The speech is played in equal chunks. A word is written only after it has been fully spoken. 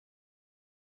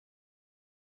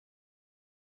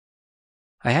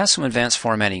I have some advanced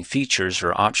formatting features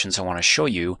or options I want to show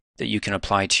you that you can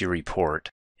apply to your report.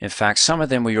 In fact, some of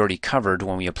them we already covered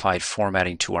when we applied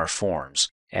formatting to our forms.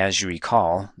 As you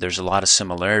recall, there's a lot of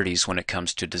similarities when it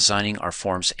comes to designing our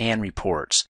forms and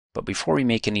reports. But before we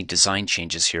make any design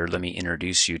changes here, let me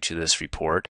introduce you to this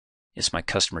report. It's my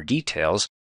customer details.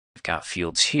 I've got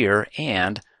fields here,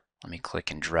 and let me click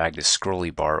and drag this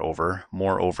scrolly bar over,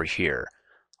 more over here.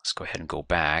 Let's go ahead and go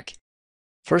back.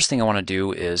 First thing I want to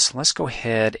do is let's go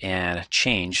ahead and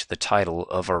change the title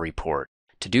of our report.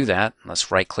 To do that,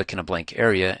 let's right-click in a blank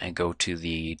area and go to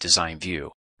the design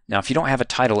view. Now, if you don't have a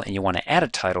title and you want to add a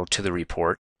title to the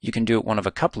report, you can do it one of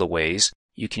a couple of ways.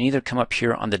 You can either come up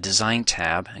here on the Design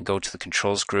tab and go to the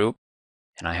Controls group,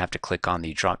 and I have to click on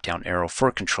the drop-down arrow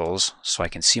for Controls so I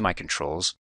can see my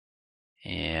controls.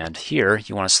 And here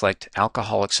you want to select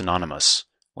Alcoholics Anonymous.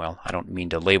 Well, I don't mean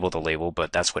to label the label,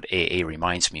 but that's what AA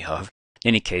reminds me of. In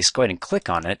any case, go ahead and click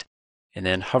on it, and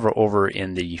then hover over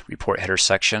in the report header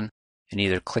section, and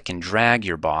either click and drag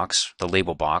your box, the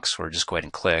label box, or just go ahead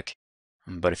and click.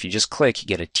 But if you just click, you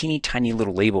get a teeny tiny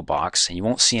little label box, and you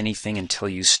won't see anything until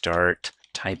you start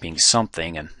typing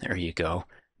something, and there you go.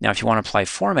 Now, if you want to apply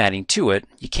formatting to it,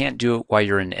 you can't do it while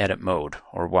you're in edit mode,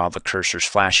 or while the cursor's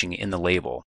flashing in the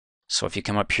label. So if you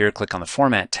come up here, click on the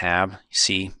Format tab, you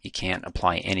see you can't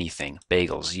apply anything,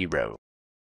 bagel, 0.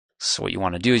 So what you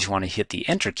want to do is you want to hit the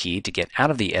Enter key to get out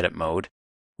of the edit mode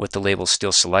with the label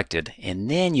still selected, and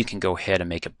then you can go ahead and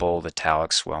make it bold,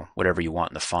 italics, well, whatever you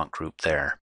want in the font group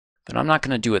there. But I'm not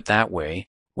going to do it that way.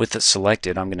 With it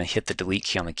selected, I'm going to hit the Delete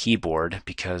key on the keyboard,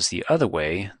 because the other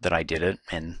way that I did it,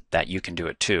 and that you can do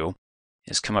it too,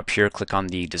 is come up here, click on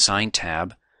the Design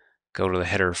tab, go to the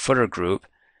Header Footer group,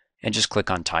 and just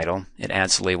click on Title. It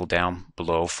adds the label down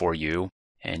below for you.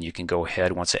 And you can go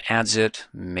ahead, once it adds it,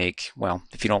 well,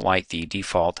 if you don't like the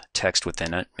default text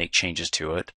within it, make changes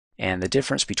to it. And the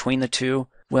difference between the two,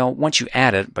 well, once you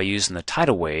add it by using the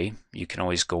title way, you can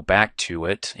always go back to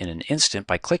it in an instant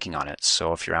by clicking on it.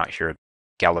 So if you're out here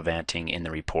gallivanting in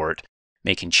the report,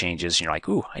 making changes, and you're like,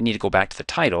 ooh, I need to go back to the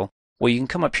title, well, you can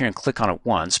come up here and click on it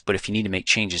once, but if you need to make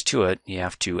changes to it, you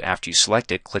have to, after you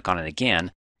select it, click on it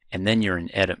again, and then you're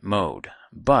in edit mode.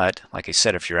 But, like I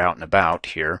said, if you're out and about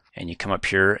here, and you come up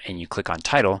here and you click on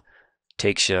Title, it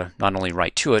takes you not only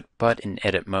right to it, but in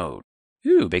edit mode.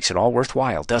 Ooh, makes it all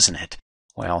worthwhile, doesn't it?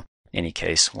 Well, in any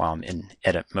case, while I'm in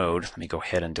edit mode, let me go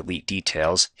ahead and delete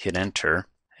details, hit Enter,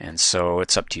 and so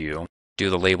it's up to you. Do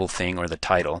the label thing or the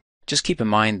title. Just keep in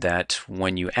mind that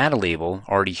when you add a label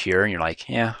already here, and you're like,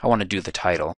 yeah, I want to do the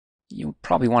title, you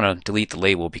probably want to delete the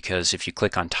label, because if you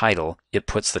click on Title, it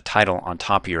puts the title on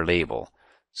top of your label.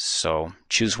 So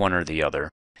choose one or the other.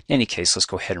 In any case, let's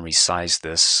go ahead and resize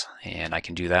this, and I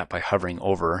can do that by hovering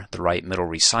over the right middle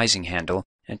resizing handle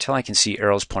until I can see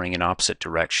arrows pointing in opposite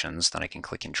directions. Then I can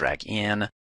click and drag in,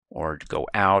 or go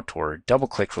out, or double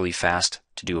click really fast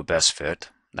to do a best fit.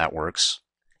 That works.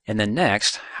 And then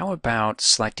next, how about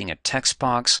selecting a text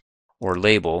box or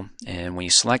label? And when you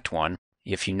select one,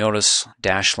 if you notice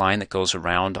dash line that goes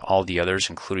around all the others,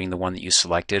 including the one that you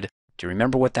selected, do you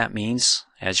remember what that means?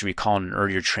 As you recall in an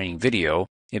earlier training video,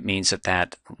 it means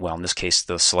that, well, in this case,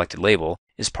 the selected label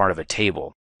is part of a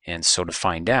table. And so to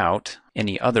find out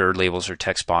any other labels or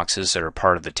text boxes that are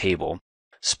part of the table,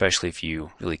 especially if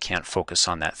you really can't focus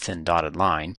on that thin dotted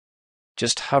line,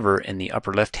 just hover in the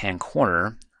upper left-hand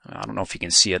corner. I don't know if you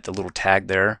can see it, the little tag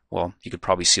there. Well, you could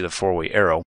probably see the four-way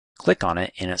arrow. Click on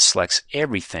it, and it selects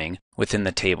everything within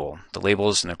the table, the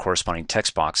labels and the corresponding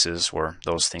text boxes, or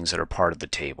those things that are part of the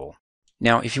table.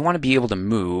 Now, if you want to be able to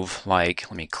move, like,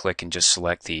 let me click and just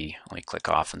select let me click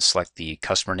off and select the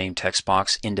customer name text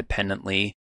box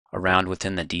independently around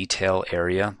within the detail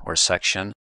area or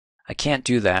section. I can't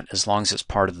do that as long as it's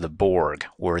part of the Borg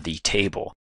or the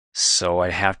table. So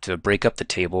I have to break up the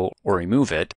table or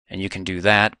remove it, and you can do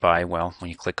that by, well, when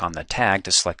you click on the tag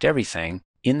to select everything,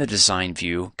 in the design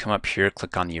view, come up here,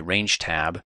 click on the Arrange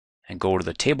tab, and go to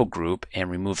the table group and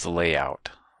remove the layout.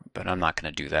 But I'm not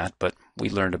going to do that, but we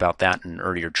learned about that in an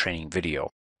earlier training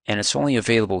video. And it's only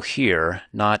available here,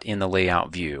 not in the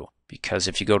layout view, because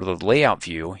if you go to the layout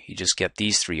view, you just get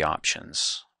these three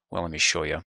options. Well, let me show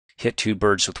you. Hit two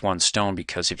birds with one stone,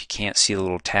 because if you can't see the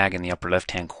little tag in the upper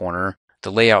left-hand corner,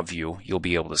 the layout view, you'll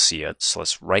be able to see it. So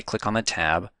let's right-click on the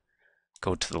tab,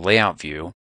 go to the layout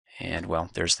view, and well,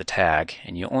 there's the tag.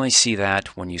 And you only see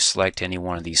that when you select any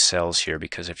one of these cells here,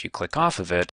 because if you click off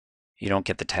of it, you don't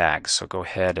get the tag. So go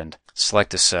ahead and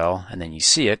select a cell, and then you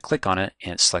see it, click on it,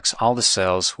 and it selects all the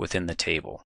cells within the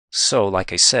table. So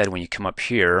like I said, when you come up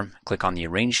here, click on the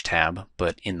Arrange tab,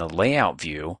 but in the Layout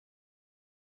view,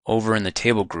 Over in the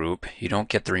table group, you don't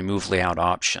get the remove layout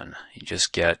option. You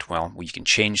just get, well, you can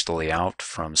change the layout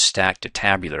from stack to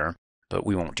tabular, but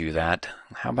we won't do that.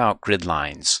 How about grid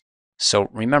lines? So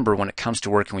remember, when it comes to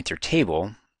working with your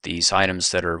table, these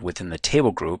items that are within the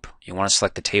table group, you want to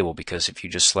select the table, because if you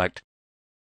just select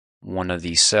one of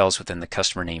these cells within the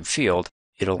customer name field,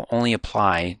 it'll only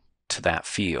apply to that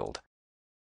field.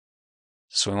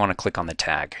 So we want to click on the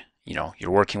tag.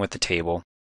 You're working with the table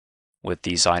with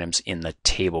these items in the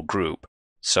table group.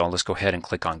 So let's go ahead and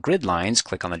click on grid lines,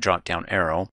 click on the drop down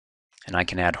arrow, and I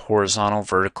can add horizontal,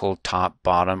 vertical, top,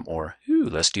 bottom, or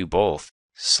let's do both.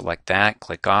 Select that,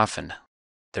 click off, and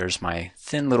there's my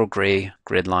thin little gray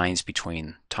grid lines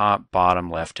between top,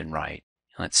 bottom, left, and right.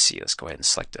 Let's see, let's go ahead and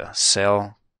select a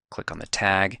cell, click on the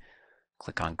tag,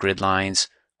 click on grid lines.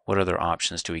 What other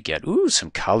options do we get?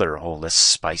 Some color. Let's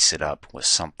spice it up with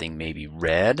something maybe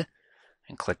red,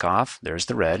 and click off. There's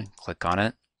the red. Click on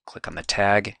it, click on the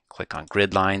tag, click on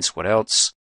grid lines. What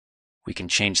else? We can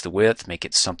change the width, make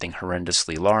it something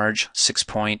horrendously large, 6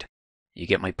 point. You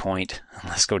get my point.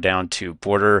 Let's go down to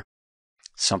border,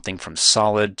 something from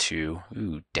solid to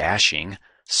dashing.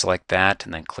 Select that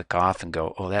and then click off and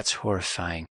go, that's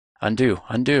horrifying. Undo.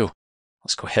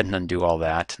 Let's go ahead and undo all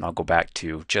that, and I'll go back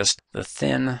to just the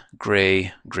thin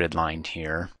gray grid line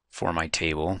here for my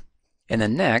table. And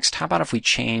then next, how about if we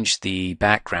change the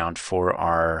background for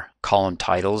our column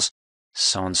titles?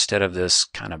 So instead of this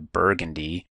kind of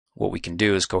burgundy, what we can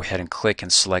do is go ahead and click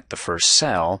and select the first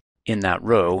cell in that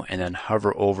row, and then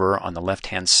hover over on the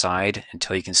left-hand side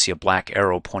until you can see a black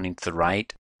arrow pointing to the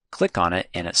right. Click on it,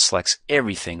 and it selects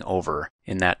everything over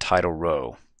in that title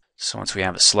row. So once we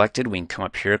have it selected, we can come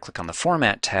up here, click on the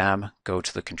Format tab, go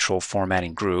to the Control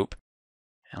Formatting group,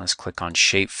 and let's click on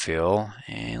Shape Fill,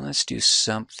 and let's do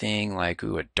something like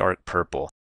a dark purple.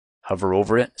 Hover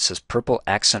over it. It says Purple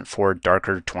Accent Forward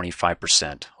Darker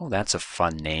 25%. That's a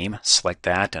fun name. Select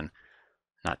that, and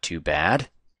not too bad.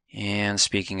 And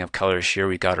speaking of colors here,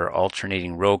 we got our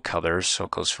alternating row colors. So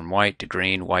it goes from white to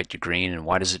green, and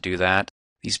why does it do that?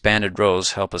 These banded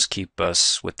rows help us keep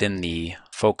us within the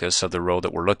focus of the row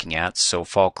that we're looking at. So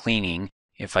fall cleaning,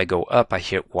 if I go up I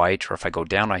hit white, or if I go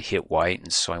down I hit white,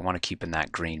 and so I want to keep in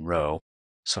that green row.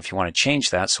 So if you want to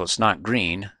change that so it's not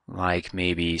green, like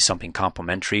maybe something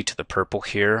complementary to the purple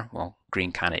here, well,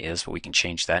 green kind of is, but we can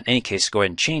change that. In any case, go ahead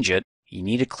and change it. You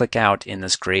need to click out in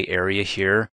this gray area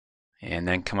here, and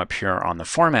then come up here on the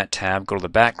Format tab, go to the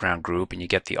Background group, and you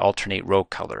get the Alternate Row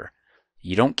Color.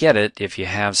 You don't get it if you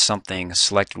have something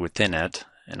selected within it,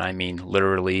 and I mean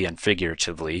literally and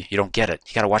figuratively. You don't get it.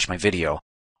 You got to watch my video.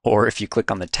 Or if you click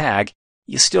on the tag,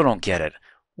 you still don't get it.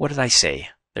 What did I say?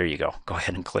 There you go. Go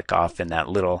ahead and click off in that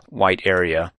little white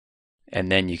area,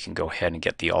 and then you can go ahead and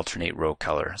get the alternate row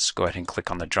color. So go ahead and click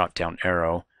on the drop down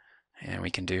arrow, and we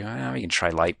can try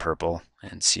light purple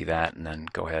and see that, and then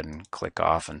go ahead and click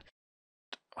off, and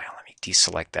well, let me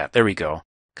deselect that. There we go.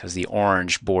 Because the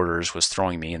orange borders was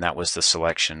throwing me, and that was the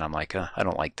selection. I'm like, I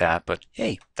don't like that, but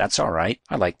hey, that's all right.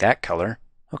 I like that color.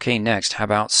 Okay, next, how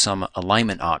about some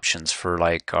alignment options for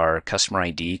like our customer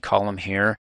ID column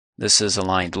here? This is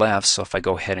aligned left, so if I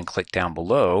go ahead and click down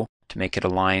below to make it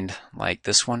aligned like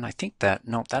this one, I think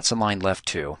that's aligned left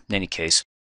too. In any case,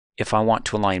 if I want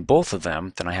to align both of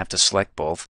them, then I have to select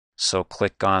both. So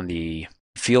click on the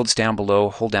fields down below,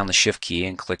 hold down the Shift key,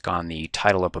 and click on the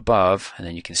title up above, and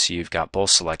then you can see you've got both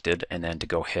selected. And then to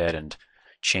go ahead and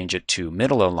change it to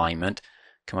middle alignment,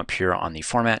 come up here on the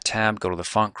Format tab, go to the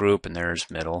Font group, and there's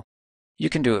middle. You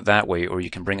can do it that way, or you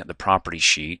can bring up the Property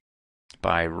sheet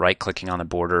by right-clicking on the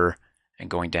border and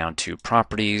going down to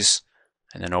Properties,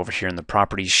 and then over here in the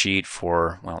Properties sheet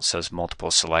for, well, it says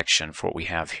multiple selection for what we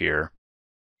have here.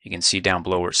 You can see down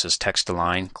below where it says Text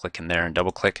Align, click in there and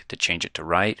double-click to change it to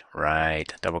right,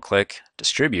 double-click,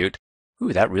 Distribute.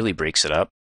 That really breaks it up.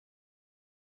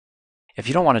 If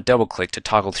you don't want to double-click to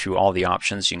toggle through all the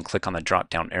options, you can click on the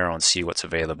drop-down arrow and see what's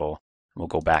available. We'll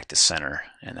go back to center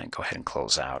and then go ahead and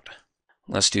close out.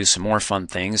 Let's do some more fun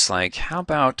things, like how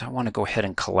about I want to go ahead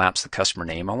and collapse the customer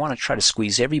name. I want to try to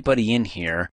squeeze everybody in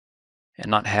here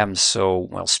and not have them so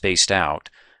well spaced out,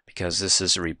 because this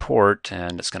is a report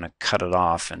and it's going to cut it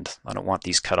off, and I don't want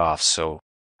these cut off. So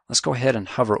let's go ahead and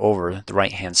hover over the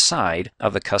right hand side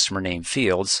of the customer name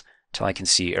fields till I can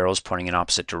see arrows pointing in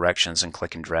opposite directions, and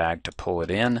click and drag to pull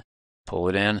it in.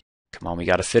 Come on, we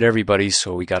got to fit everybody,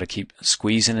 so we got to keep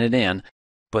squeezing it in.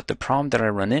 But the problem that I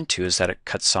run into is that it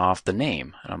cuts off the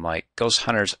name. And I'm like, Ghost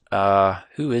Hunters,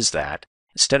 who is that?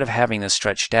 Instead of having this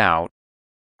stretched out,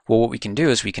 well, what we can do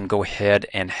is we can go ahead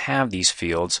and have these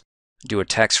fields do a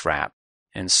text wrap.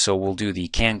 And so we'll do the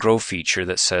Can Grow feature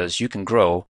that says you can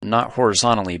grow not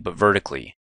horizontally but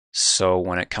vertically. So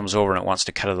when it comes over and it wants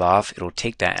to cut it off, it'll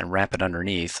take that and wrap it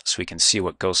underneath so we can see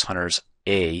what Ghost Hunters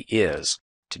A is.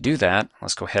 To do that,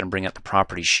 let's go ahead and bring up the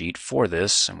property sheet for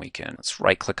this, and let's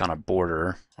right click on a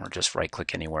border, or just right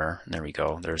click anywhere, and there we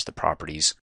go, there's the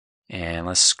properties. And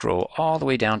let's scroll all the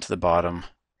way down to the bottom,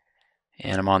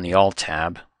 and I'm on the All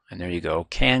tab, and there you go,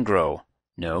 can grow.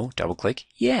 No, double click,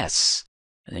 yes.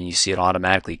 And then you see it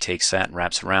automatically takes that and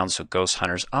wraps around, so Ghost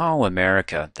Hunters, oh,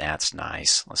 America, that's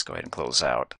nice. Let's go ahead and close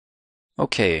out.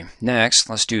 Okay, next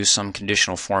let's do some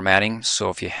conditional formatting. So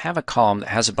if you have a column that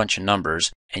has a bunch of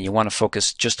numbers and you want to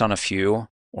focus just on a few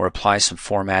or apply some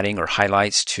formatting or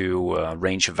highlights to a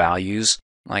range of values,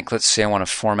 like let's say I want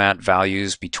to format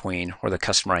values between, or the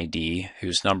customer ID,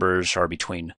 whose numbers are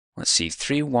between, let's see,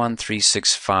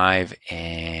 31365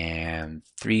 and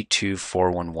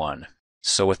 32411.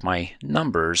 So with my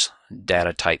numbers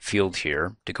data type field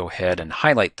here, to go ahead and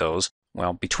highlight those,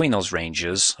 well, between those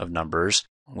ranges of numbers,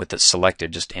 with it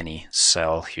selected, just any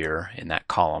cell here in that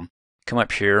column, come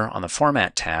up here on the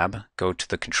Format tab, go to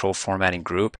the Control Formatting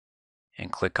group,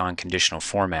 and click on Conditional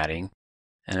Formatting,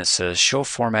 and it says Show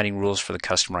Formatting Rules for the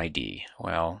Customer ID.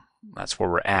 Well, that's where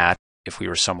we're at. If we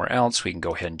were somewhere else, we can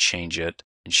go ahead and change it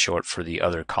and show it for the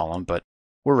other column, but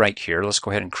we're right here. Let's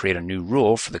go ahead and create a new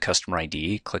rule for the Customer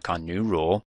ID. Click on New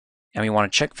Rule, and we want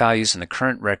to check values in the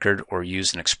current record or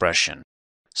use an expression.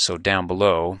 So down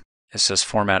below, it says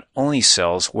format only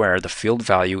cells where the field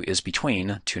value is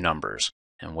between two numbers.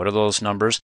 And what are those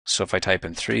numbers? So if I type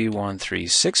in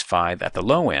 31365 at the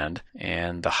low end,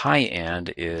 and the high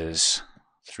end is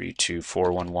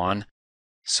 32411,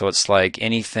 so it's like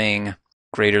anything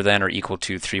greater than or equal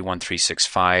to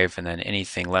 31365, and then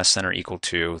anything less than or equal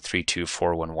to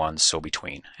 32411, so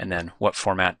between. And then what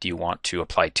format do you want to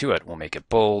apply to it? We'll make it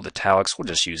bold, italics, we'll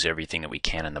just use everything that we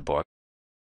can in the book.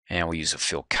 And we'll use a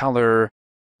fill color.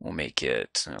 We'll make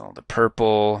it the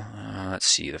purple. Let's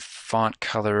see, the font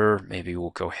color. Maybe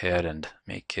we'll go ahead and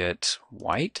make it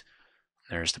white.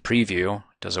 There's the preview.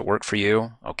 Does it work for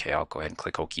you? Okay, I'll go ahead and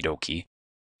click Okie dokie.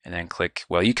 And then click,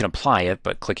 well, you can apply it,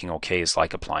 but clicking OK is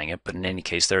like applying it. But in any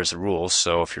case, there's the rules.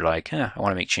 So if you're like, I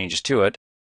want to make changes to it,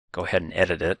 go ahead and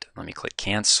edit it. Let me click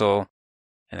Cancel,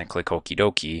 and then click Okie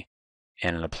dokie,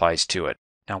 and it applies to it.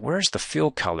 Now, where's the fill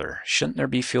color? Shouldn't there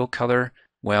be fill color?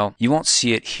 Well, you won't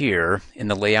see it here in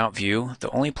the layout view. The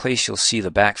only place you'll see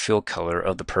the backfill color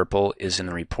of the purple is in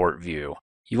the report view.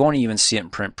 You won't even see it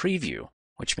in print preview,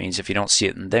 which means if you don't see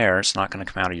it in there, it's not going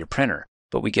to come out of your printer.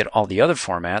 But we get all the other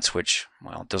formats, which,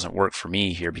 well, it doesn't work for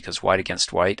me here because white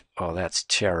against white, oh, that's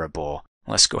terrible.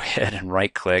 Let's go ahead and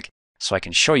right click so I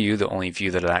can show you the only view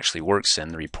that it actually works in,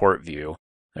 the report view.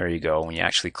 There you go, when you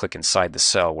actually click inside the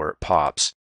cell where it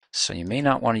pops. So you may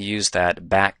not want to use that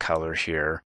back color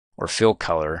here, or fill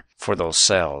color for those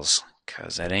cells,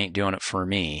 because that ain't doing it for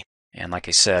me. And like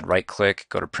I said, right click,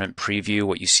 go to print preview.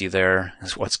 What you see there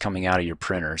is what's coming out of your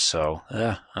printer. So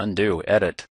undo,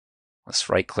 edit. Let's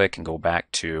right click and go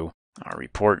back to our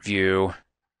report view.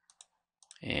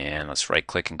 And let's right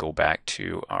click and go back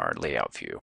to our layout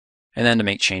view. And then to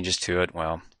make changes to it,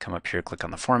 well, come up here, click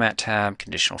on the Format tab,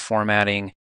 Conditional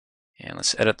Formatting, and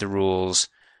let's edit the rules.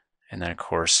 And then, of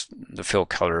course, the fill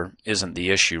color isn't the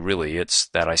issue, really. It's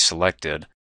that I selected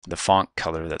the font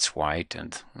color that's white,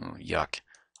 and yuck.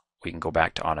 We can go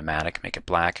back to automatic, make it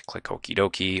black, click Okie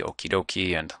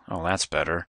dokie, and oh, that's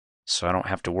better. So I don't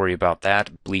have to worry about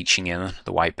that bleaching in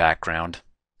the white background.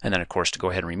 And then, of course, to go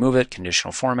ahead and remove it,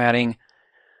 conditional formatting,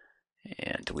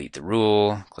 and delete the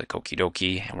rule, click Okie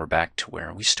dokie, and we're back to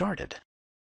where we started.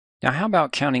 Now, how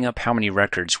about counting up how many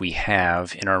records we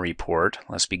have in our report?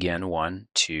 Let's begin. 1,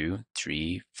 2,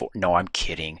 3, 4. No, I'm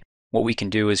kidding. What we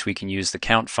can do is we can use the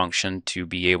count function to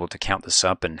be able to count this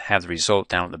up and have the result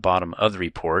down at the bottom of the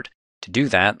report. To do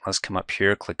that, let's come up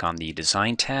here, click on the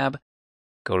Design tab,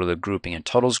 go to the Grouping and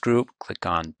Totals group, click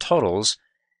on Totals,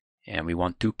 and we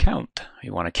want to count.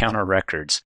 We want to count our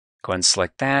records. Go ahead and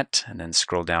select that, and then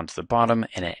scroll down to the bottom,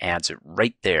 and it adds it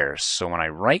right there. So when I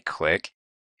right-click,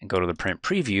 and go to the print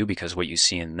preview, because what you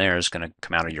see in there is going to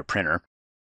come out of your printer.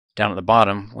 Down at the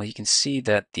bottom, well, you can see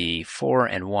that the 4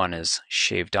 and 1 is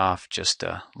shaved off just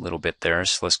a little bit there.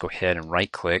 So let's go ahead and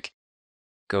right click,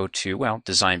 go to, well,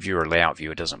 design view or layout view,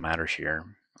 it doesn't matter here.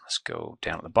 Let's go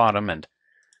down at the bottom, and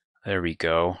there we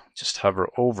go. Just hover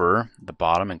over the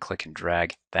bottom and click and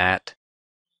drag that.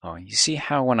 Oh, you see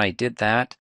how when I did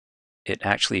that, it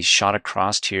actually shot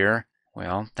across here?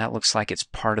 Well, that looks like it's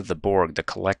part of the Borg, the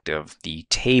collective, the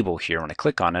table here. When I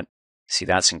click on it, see,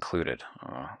 that's included.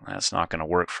 Oh, that's not going to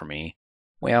work for me.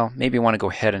 Well, maybe I want to go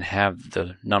ahead and have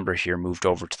the number here moved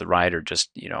over to the right, or just,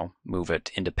 move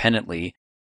it independently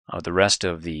of the rest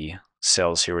of the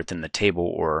cells here within the table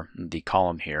or the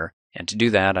column here. And to do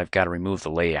that, I've got to remove the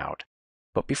layout.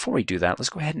 But before we do that, let's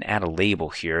go ahead and add a label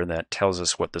here that tells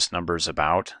us what this number is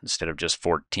about instead of just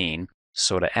 14.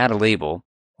 So to add a label,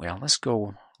 well, let's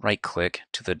go right-click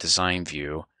to the design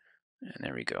view. And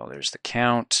there we go. There's the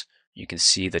count. You can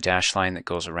see the dashed line that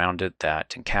goes around it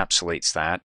that encapsulates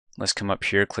that. Let's come up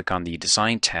here, click on the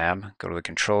Design tab, go to the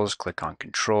Controls, click on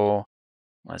Control.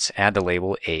 Let's add the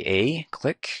label AA,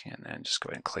 click, and then just go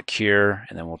ahead and click here,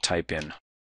 and then we'll type in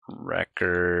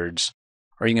records,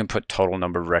 or you can put total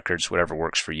number of records, whatever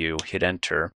works for you. Hit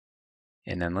Enter,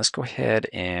 and then let's go ahead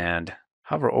and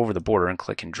hover over the border and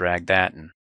click and drag that, and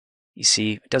you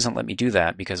see it doesn't let me do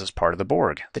that because it's part of the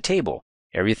Borg, the table.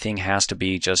 Everything has to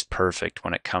be just perfect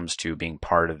when it comes to being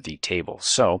part of the table.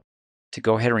 So to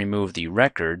go ahead and remove the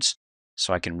records,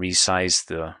 so I can resize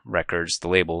the records, the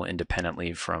label,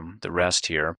 independently from the rest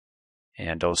here,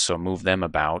 and also move them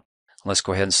about. Let's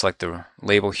go ahead and select the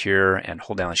label here and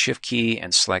hold down the Shift key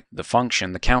and select the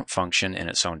function, the count function, in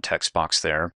its own text box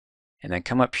there. And then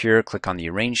come up here, click on the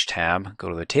Arrange tab, go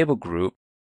to the table group,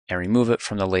 and remove it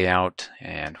from the layout.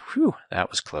 And whew, that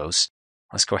was close.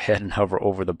 Let's go ahead and hover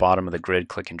over the bottom of the grid,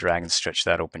 click and drag and stretch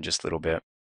that open just a little bit.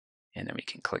 And then we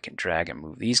can click and drag and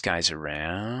move these guys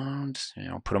around,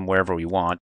 put them wherever we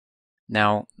want.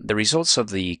 Now, the results of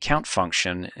the count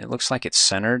function, it looks like it's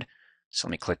centered. So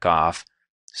let me click off.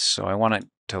 So I want it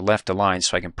to left align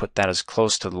so I can put that as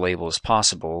close to the label as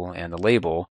possible. And the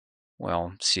label,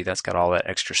 well, see, that's got all that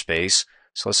extra space.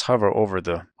 So let's hover over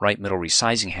the right middle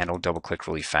resizing handle, double click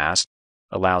really fast.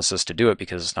 Allows us to do it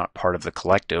because it's not part of the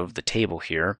collective, the table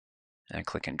here. And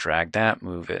click and drag that,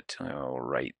 move it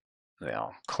right.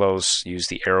 Well, close, use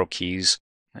the arrow keys.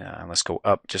 Let's go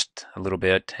up just a little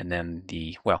bit, and then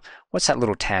what's that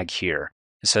little tag here?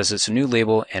 It says it's a new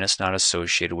label and it's not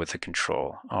associated with a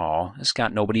control. Oh, it's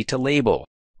got nobody to label.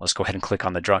 Let's go ahead and click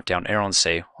on the drop down arrow and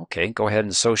say, okay, go ahead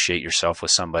and associate yourself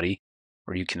with somebody,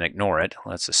 or you can ignore it.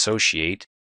 Let's associate,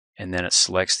 and then it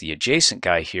selects the adjacent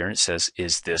guy here and it says,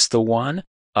 is this the one?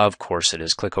 Of course it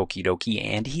is. Click okie dokie,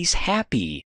 and he's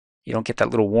happy. You don't get that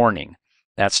little warning.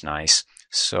 That's nice.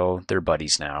 So they're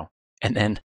buddies now. And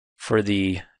then for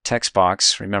the text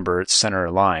box, remember it's center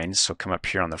aligned. So come up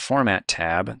here on the Format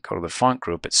tab, go to the font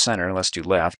group at center. Let's do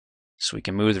left. So we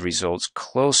can move the results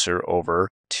closer over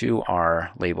to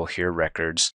our label here,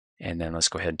 records. And then let's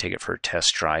go ahead and take it for a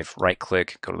test drive. Right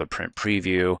click, go to the print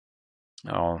preview.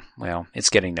 Oh, well, it's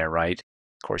getting there, right?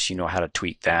 Of course, you know how to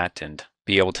tweak that and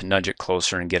be able to nudge it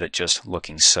closer and get it just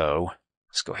looking so.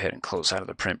 Let's go ahead and close out of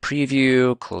the print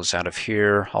preview, close out of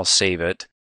here. I'll save it.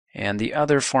 And the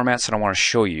other formats that I want to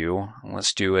show you,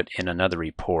 let's do it in another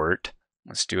report.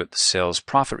 Let's do it the sales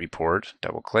profit report.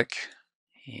 Double click.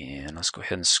 And let's go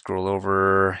ahead and scroll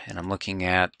over. And I'm looking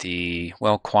at the,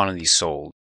 quantity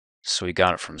sold. So we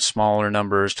got it from smaller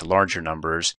numbers to larger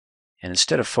numbers. And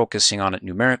instead of focusing on it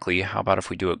numerically, how about if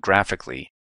we do it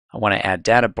graphically? I want to add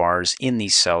data bars in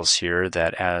these cells here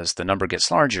that as the number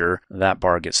gets larger, that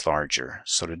bar gets larger.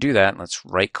 So to do that, let's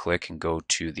right click and go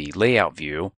to the layout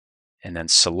view and then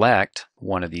select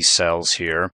one of these cells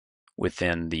here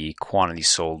within the quantity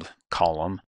sold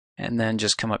column. And then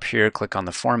just come up here, click on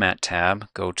the Format tab,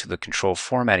 go to the Control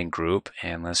Formatting group,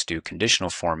 and let's do Conditional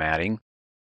Formatting.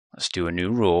 Let's do a new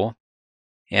rule.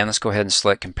 And let's go ahead and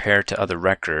select Compare to Other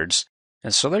Records.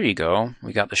 And so there you go.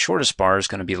 We got the shortest bar is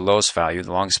going to be the lowest value.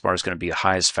 The longest bar is going to be the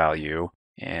highest value.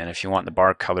 And if you want the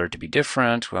bar color to be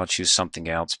different, well, choose something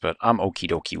else. But I'm okie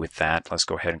dokie with that. Let's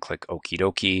go ahead and click okie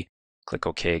dokie. Click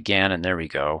OK again, and there we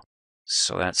go.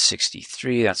 So that's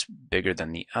 63. That's bigger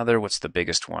than the other. What's the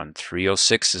biggest one?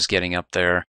 306 is getting up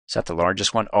there. Is that the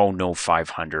largest one? Oh, no,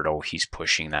 500. Oh, he's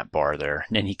pushing that bar there.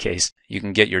 In any case, you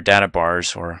can get your data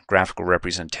bars or graphical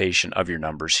representation of your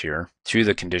numbers here through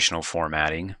the conditional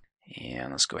formatting.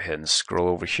 And let's go ahead and scroll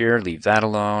over here. Leave that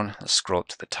alone. Let's scroll up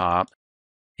to the top.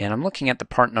 And I'm looking at the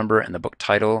part number and the book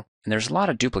title, and there's a lot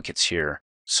of duplicates here.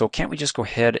 So can't we just go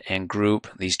ahead and group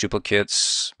these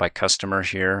duplicates by customer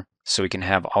here? So we can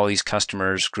have all these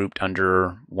customers grouped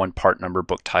under one part number,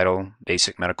 book title,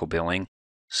 basic medical billing.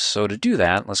 So to do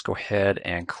that, let's go ahead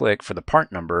and click for the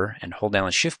part number and hold down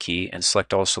the Shift key and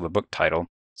select also the book title,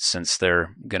 since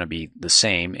they're going to be the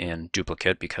same in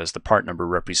duplicate because the part number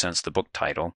represents the book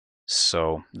title.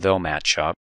 So they'll match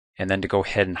up. And then to go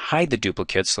ahead and hide the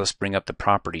duplicates, let's bring up the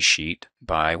property sheet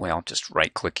by, just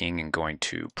right-clicking and going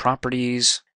to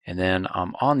Properties. And then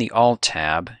I'm on the All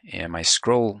tab, and my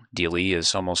scroll dealie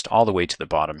is almost all the way to the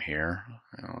bottom here.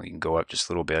 You can go up just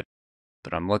a little bit,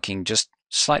 but I'm looking just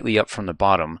slightly up from the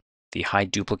bottom. The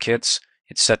Hide Duplicates,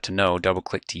 it's set to No.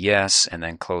 Double-click to Yes, and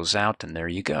then close out, and there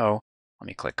you go. Let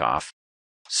me click off.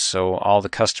 So all the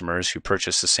customers who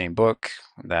purchase the same book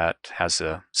that has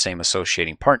the same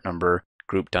associating part number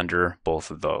grouped under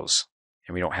both of those.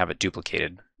 And we don't have it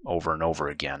duplicated over and over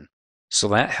again. So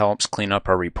that helps clean up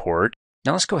our report.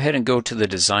 Now let's go ahead and go to the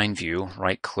design view,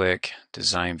 right click,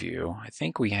 design view. I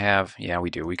think we have, yeah we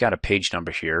do, we got a page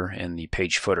number here in the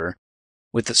page footer.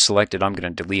 With it selected, I'm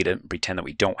going to delete it and pretend that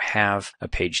we don't have a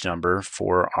page number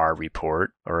for our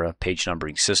report or a page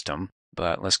numbering system.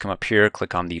 But let's come up here,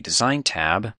 click on the design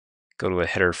tab, go to a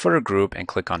header footer group and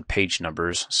click on page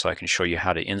numbers so I can show you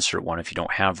how to insert one if you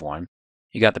don't have one.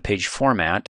 You got the page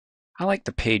format. I like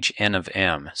the page N of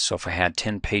M, so if I had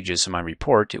 10 pages in my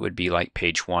report, it would be like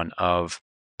page 1 of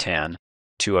 10,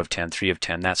 2 of 10, 3 of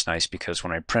 10. That's nice because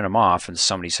when I print them off and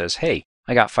somebody says, hey,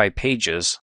 I got 5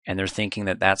 pages, and they're thinking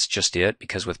that that's just it,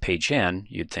 because with page N,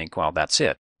 you'd think, well, that's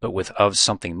it. But with of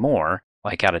something more,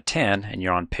 like out of 10, and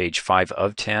you're on page 5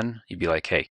 of 10, you'd be like,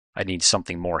 hey, I need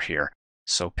something more here.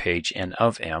 So page N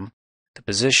of M. The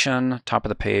position, top of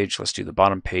the page, let's do the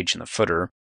bottom page in the footer.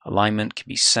 Alignment can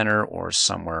be center or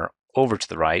somewhere over to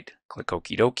the right. Click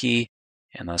Okie dokie,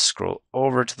 and let's scroll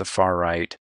over to the far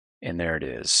right, and there it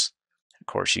is. Of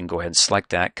course, you can go ahead and select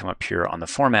that, come up here on the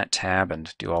Format tab,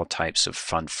 and do all types of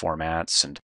fun formats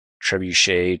and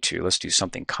trebuchet to, let's do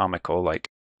something comical like,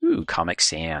 ooh, Comic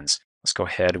Sans. Let's go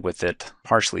ahead with it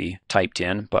partially typed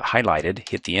in, but highlighted.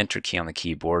 Hit the Enter key on the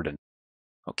keyboard, and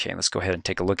okay, let's go ahead and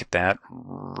take a look at that.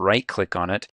 Right-click on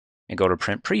it, and go to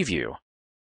Print Preview.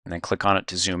 And then click on it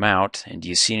to zoom out. And do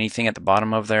you see anything at the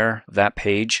bottom of that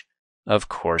page? Of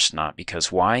course not.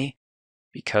 Because why?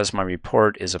 Because my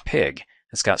report is a pig.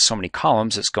 It's got so many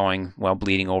columns, it's going, well,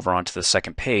 bleeding over onto the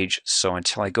second page. So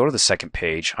until I go to the second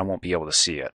page, I won't be able to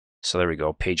see it. So there we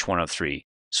go, page 1 of 3.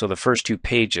 So the first 2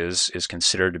 pages is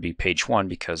considered to be page 1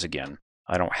 because, again,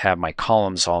 I don't have my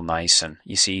columns all nice. And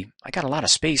you see, I got a lot of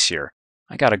space here.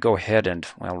 I got to go ahead and,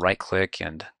 well, right-click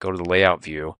and go to the layout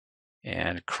view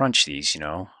and crunch these,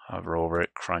 hover over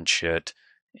it, crunch it,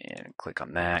 and click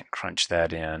on that, crunch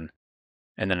that in.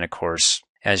 And then, of course,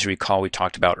 as you recall, we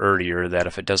talked about earlier that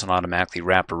if it doesn't automatically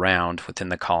wrap around within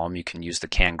the column, you can use the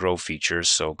Can Grow features.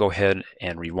 So go ahead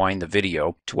and rewind the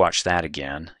video to watch that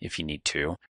again if you need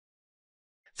to.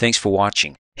 Thanks for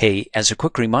watching. Hey, as a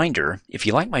quick reminder, if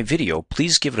you like my video,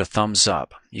 please give it a thumbs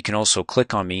up. You can also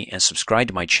click on me and subscribe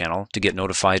to my channel to get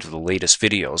notified of the latest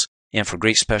videos. And for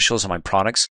great specials on my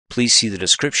products, please see the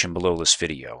description below this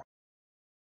video.